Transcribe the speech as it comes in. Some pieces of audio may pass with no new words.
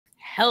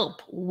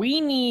help.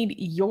 We need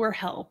your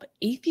help.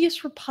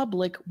 Atheist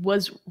Republic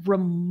was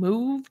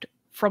removed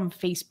from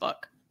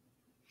Facebook.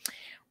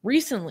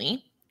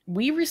 Recently,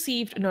 we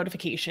received a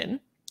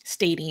notification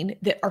stating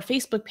that our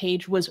Facebook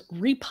page was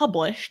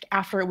republished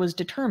after it was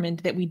determined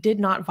that we did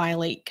not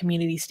violate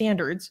community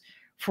standards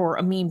for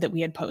a meme that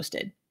we had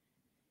posted,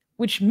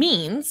 which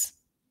means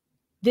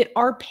that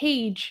our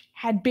page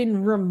had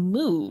been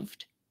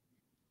removed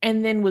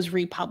and then was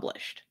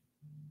republished.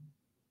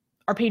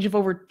 Our page of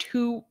over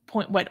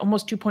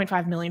almost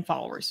 2.5 million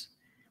followers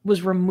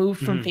was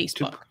removed from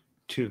Facebook.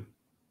 Two.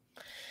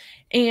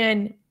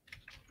 And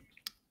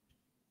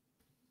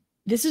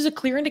this is a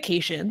clear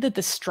indication that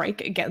the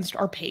strike against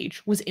our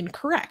page was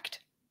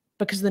incorrect,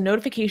 because the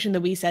notification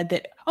that we said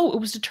that, oh, it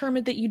was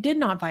determined that you did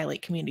not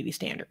violate community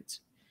standards.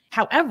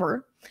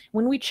 However,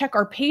 when we check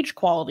our page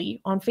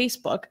quality on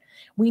Facebook,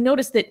 we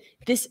notice that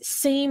this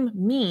same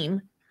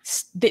meme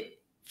that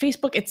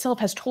Facebook itself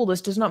has told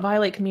us does not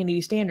violate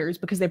community standards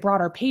because they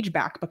brought our page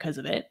back because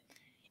of it,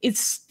 it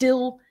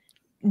still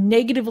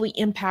negatively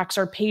impacts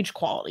our page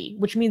quality,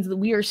 which means that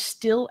we are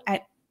still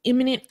at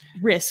imminent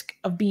risk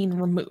of being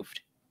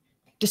removed.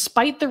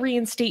 Despite the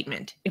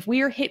reinstatement, if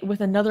we are hit with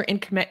another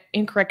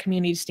incorrect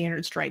community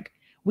standard strike,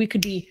 we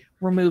could be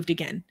removed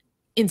again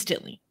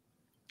instantly.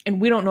 And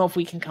we don't know if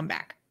we can come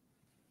back.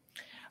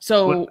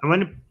 So well, I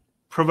want to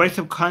provide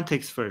some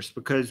context first,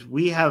 because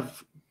we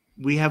have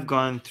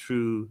gone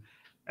through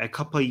a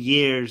couple of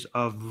years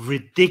of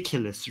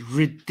ridiculous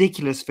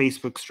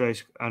Facebook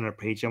strikes on our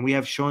page, and we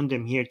have shown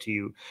them here to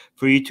you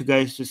for you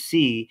guys to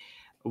see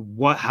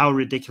how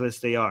ridiculous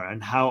they are,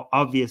 and how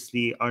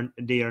obviously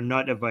they are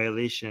not a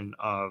violation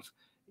of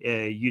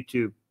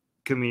YouTube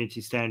community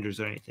standards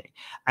or anything.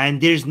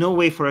 And there's no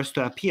way for us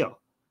to appeal.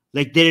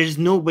 Like, there is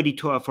nobody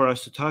for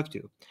us to talk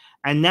to.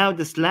 And now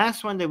this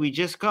last one that we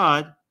just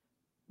got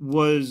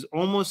was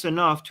almost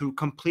enough to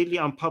completely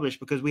unpublish,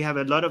 because we have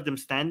a lot of them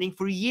standing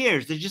for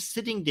years. They're just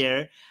sitting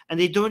there and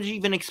they don't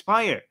even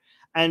expire.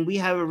 And we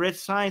have a red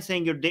sign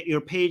saying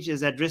your page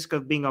is at risk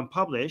of being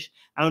unpublished.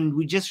 And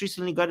we just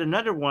recently got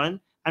another one,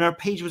 and our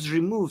page was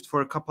removed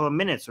for a couple of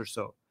minutes or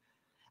so.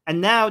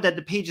 And now that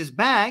the page is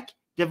back,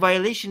 the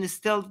violation is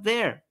still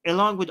there,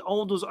 along with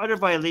all those other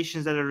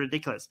violations that are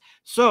ridiculous.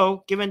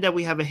 So given that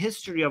we have a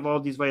history of all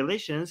these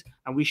violations,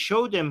 and we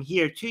showed them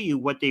here to you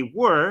what they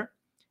were,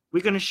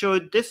 we're going to show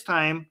this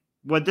time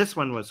what this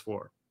one was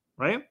for,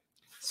 right?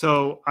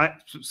 So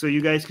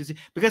you guys can see,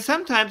 because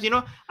sometimes,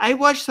 I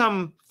watch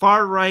some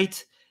far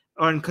right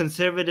or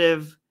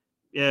conservative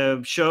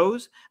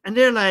shows, and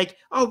they're like,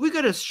 oh, we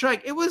got a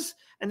strike.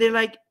 And they're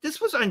like,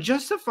 this was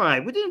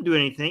unjustified. We didn't do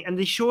anything. And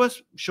they show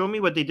me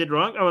what they did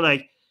wrong. I was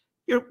like,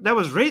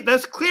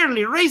 that's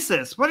clearly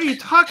racist. What are you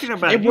talking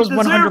about? It was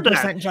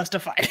 100%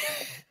 justified.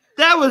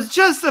 That was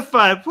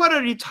justified. What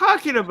are you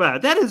talking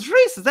about? That is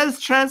racist. That is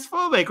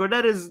transphobic, or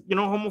that is,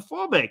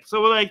 homophobic.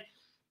 So we're like,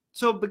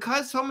 so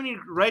because so many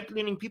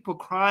right-leaning people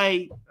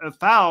cry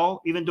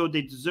foul, even though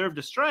they deserve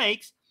the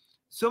strikes,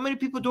 so many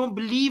people don't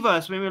believe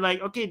us when we're like,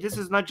 okay, this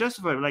is not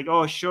justified. We're like,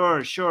 oh,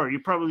 sure, you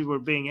probably were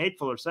being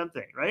hateful or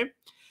something, right?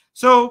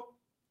 So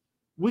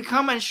we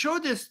come and show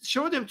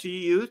them to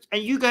you,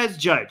 and you guys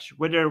judge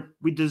whether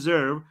we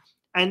deserve.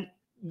 And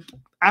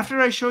after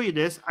I show you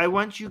this, I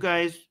want you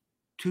guys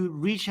to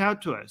reach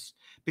out to us,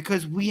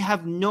 because we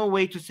have no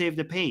way to save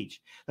the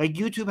page. Like,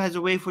 YouTube has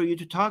a way for you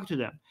to talk to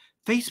them.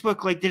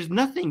 Facebook, like, there's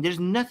nothing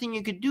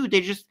you could do.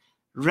 They just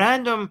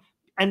random,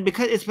 and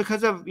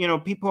because of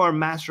people are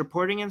mass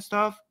reporting and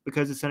stuff,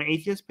 because it's an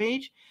atheist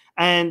page,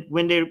 and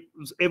when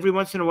every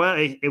once in a while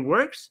it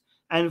works.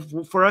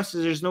 And for us,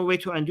 there's no way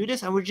to undo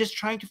this, and we're just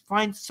trying to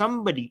find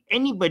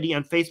anybody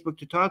on Facebook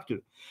to talk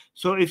to.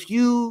 So if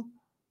you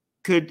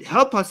could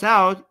help us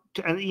out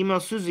and email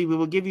Susie, we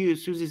will give you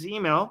Susie's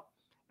email.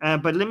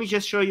 But let me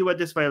just show you what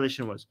this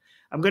violation was.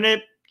 I'm going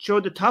to show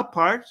the top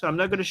part, so I'm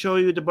not going to show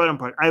you the bottom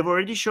part. I've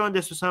already shown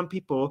this to some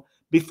people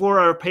before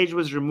our page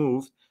was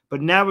removed,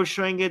 but now we're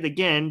showing it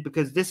again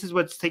because this is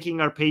what's taking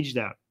our page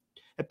down.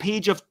 A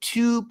page of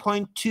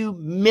 2.2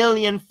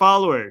 million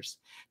followers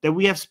that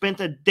we have spent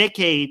a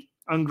decade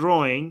on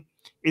growing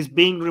is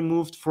being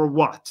removed for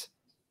what?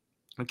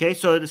 Okay,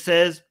 so it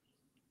says,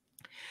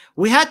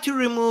 we had to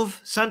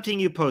remove something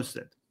you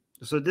posted.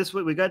 So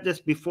we got this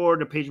before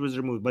the page was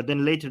removed, but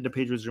then later the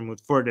page was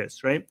removed for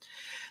this, right?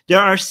 There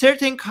are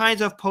certain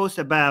kinds of posts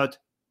about,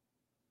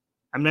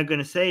 I'm not going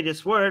to say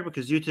this word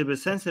because YouTube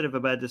is sensitive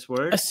about this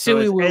word. A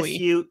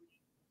suey-wooey.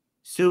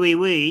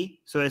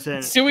 Suey-wee. So it's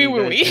a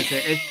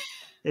suey-wooey.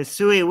 It's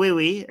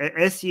suey-wooey,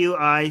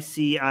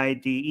 S-U-I-C-I-D-E,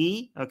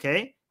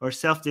 okay? Or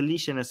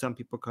self-deletion, as some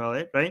people call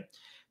it, right?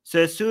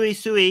 So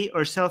suey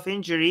or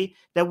self-injury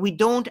that we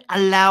don't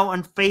allow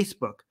on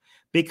Facebook,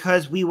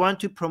 because we want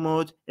to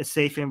promote a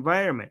safe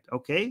environment.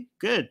 Okay,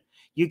 good.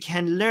 You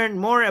can learn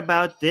more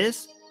about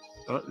this.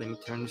 Oh, let me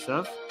turn this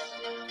off.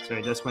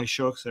 Sorry, that's my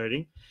show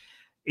starting.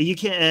 You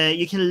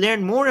can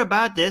learn more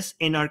about this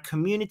in our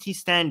community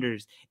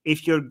standards.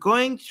 If you're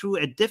going through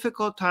a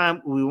difficult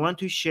time, we want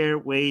to share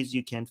ways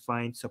you can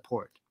find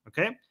support.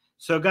 Okay,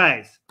 so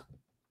guys,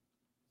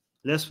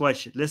 Let's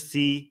watch it. Let's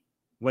see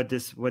what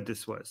this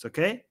was.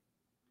 Okay.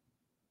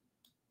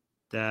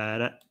 Da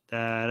da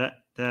da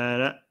da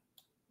da.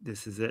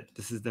 This is it.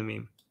 This is the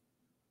meme.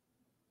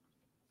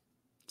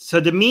 So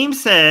the meme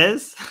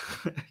says,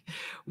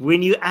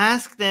 when you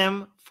ask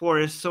them for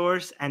a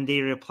source and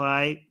they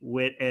reply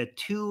with a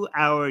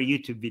 2-hour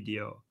YouTube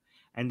video,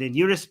 and then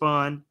you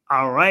respond,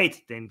 all right,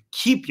 then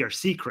keep your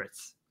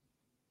secrets.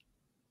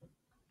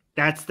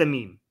 That's the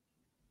meme.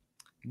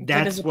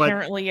 That is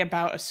apparently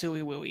about a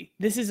suey wooey.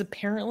 This is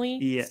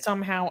apparently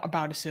somehow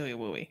about a suey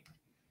wooey.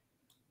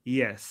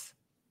 Yes.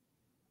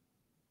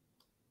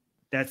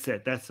 That's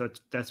it. That's what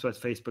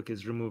Facebook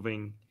is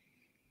removing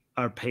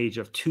our page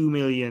of 2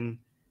 million,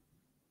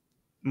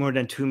 more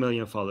than 2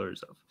 million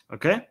followers of.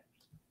 Okay.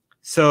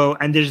 So,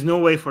 and there's no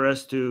way for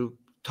us to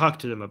talk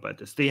to them about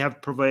this. They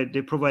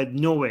provide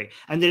no way.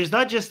 And there's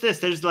not just this,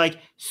 there's like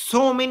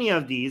so many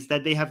of these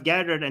that they have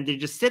gathered, and they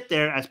just sit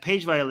there as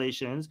page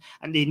violations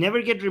and they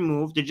never get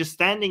removed. They're just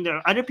standing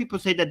there. Other people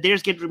say that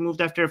theirs get removed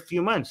after a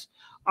few months.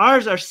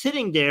 Ours are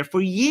sitting there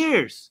for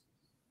years.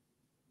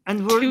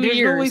 And there's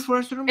no way for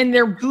us to remove. And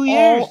they're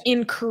all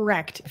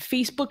incorrect.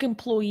 Facebook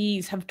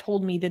employees have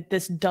told me that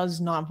this does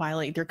not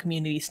violate their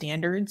community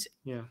standards.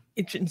 Yeah.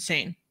 It's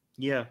insane.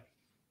 Yeah.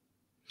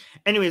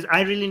 Anyways,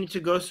 I really need to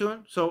go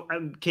soon. So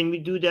can we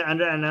do the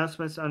other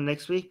announcements on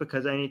next week?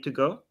 Because I need to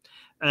go.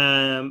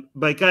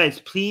 But guys,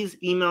 please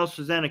email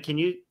Susanna. Can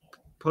you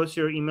post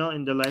your email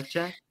in the live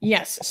chat?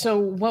 Yes. So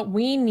what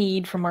we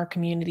need from our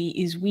community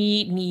is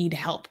we need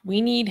help.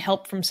 We need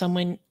help from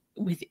someone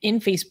within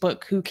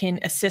Facebook who can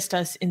assist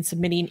us in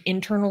submitting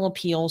internal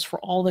appeals for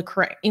all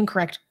the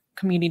incorrect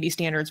community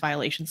standards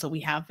violations that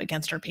we have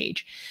against our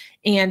page.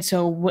 And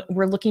so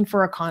we're looking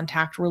for a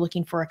contact. We're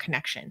looking for a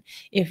connection.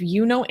 If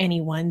you know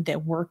anyone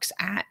that works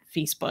at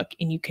Facebook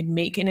and you can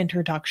make an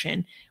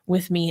introduction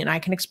with me and I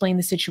can explain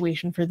the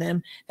situation for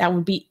them, that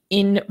would be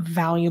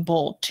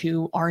invaluable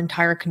to our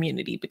entire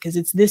community, because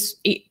it's this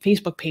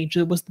Facebook page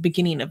that was the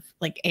beginning of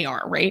like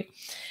AR, right?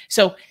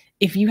 So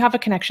if you have a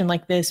connection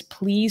like this,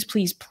 please,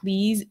 please,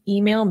 please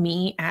email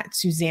me at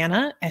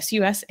Susanna,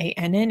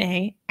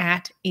 SUSANNA,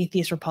 at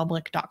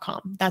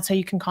atheistrepublic.com. That's how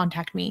you can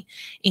contact me.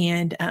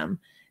 And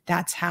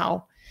that's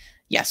how,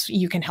 yes,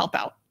 you can help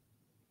out.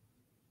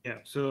 Yeah.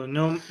 So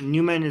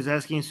Newman is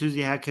asking,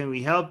 Susie, how can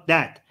we help?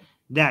 Get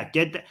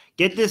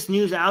this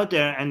news out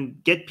there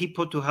and get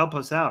people to help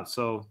us out.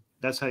 So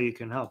that's how you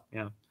can help.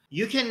 Yeah.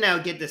 You can now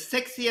get the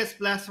sexiest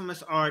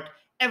blasphemous art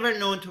ever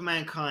known to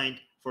mankind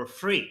for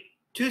free.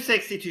 Too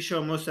sexy to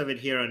show most of it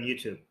here on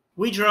YouTube.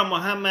 We draw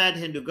Muhammad,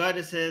 Hindu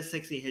goddesses,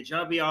 sexy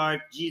hijabi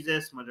art,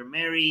 Jesus, Mother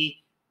Mary,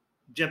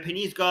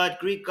 Japanese god,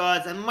 Greek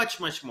gods, and much,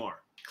 much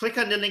more. Click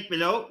on the link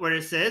below where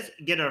it says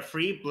get our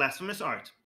free blasphemous art.